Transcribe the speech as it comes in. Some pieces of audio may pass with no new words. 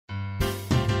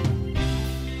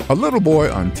A little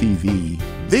boy on TV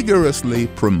vigorously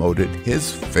promoted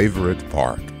his favorite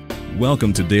park.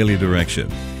 Welcome to Daily Direction,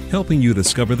 helping you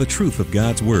discover the truth of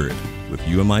God's Word with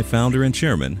UMI founder and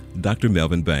chairman, Dr.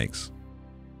 Melvin Banks.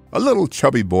 A little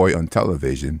chubby boy on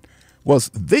television was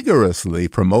vigorously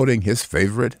promoting his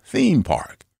favorite theme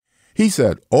park. He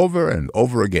said over and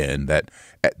over again that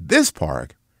at this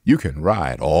park, you can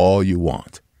ride all you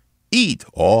want, eat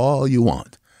all you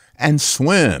want, and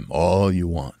swim all you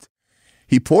want.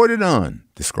 He poured it on,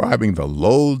 describing the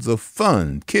loads of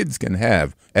fun kids can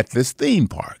have at this theme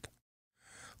park.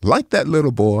 Like that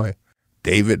little boy,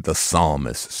 David the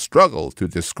psalmist struggled to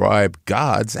describe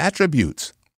God's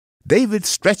attributes. David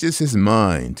stretches his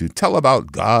mind to tell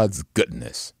about God's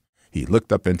goodness. He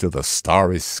looked up into the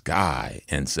starry sky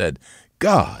and said,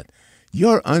 God,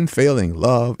 your unfailing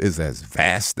love is as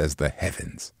vast as the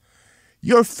heavens.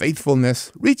 Your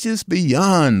faithfulness reaches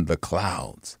beyond the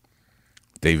clouds.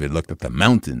 David looked at the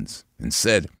mountains and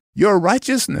said, your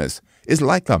righteousness is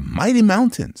like the mighty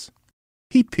mountains.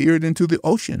 He peered into the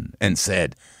ocean and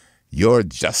said, your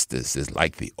justice is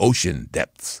like the ocean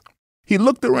depths. He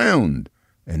looked around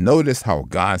and noticed how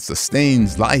God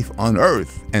sustains life on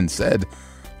earth and said,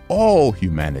 all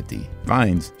humanity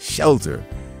finds shelter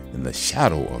in the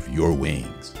shadow of your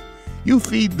wings. You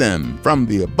feed them from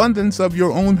the abundance of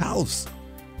your own house,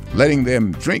 letting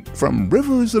them drink from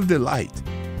rivers of delight.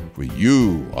 For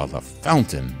you are the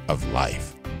fountain of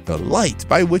life, the light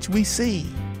by which we see.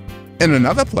 In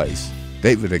another place,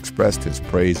 David expressed his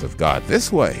praise of God this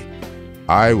way,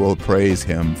 I will praise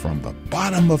him from the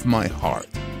bottom of my heart.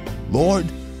 Lord,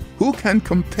 who can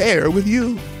compare with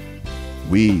you?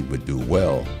 We would do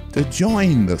well to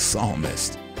join the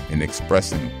psalmist in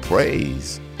expressing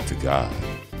praise to God.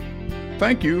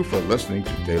 Thank you for listening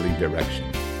to Daily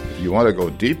Direction. If you want to go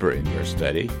deeper in your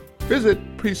study, visit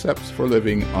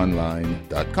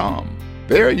preceptsforlivingonline.com.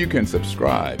 There you can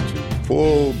subscribe to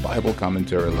full Bible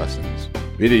commentary lessons,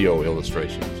 video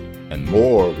illustrations, and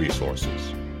more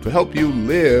resources to help you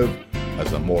live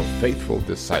as a more faithful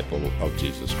disciple of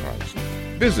Jesus Christ.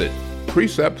 Visit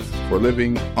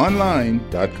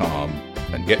preceptsforlivingonline.com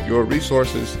and get your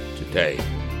resources today.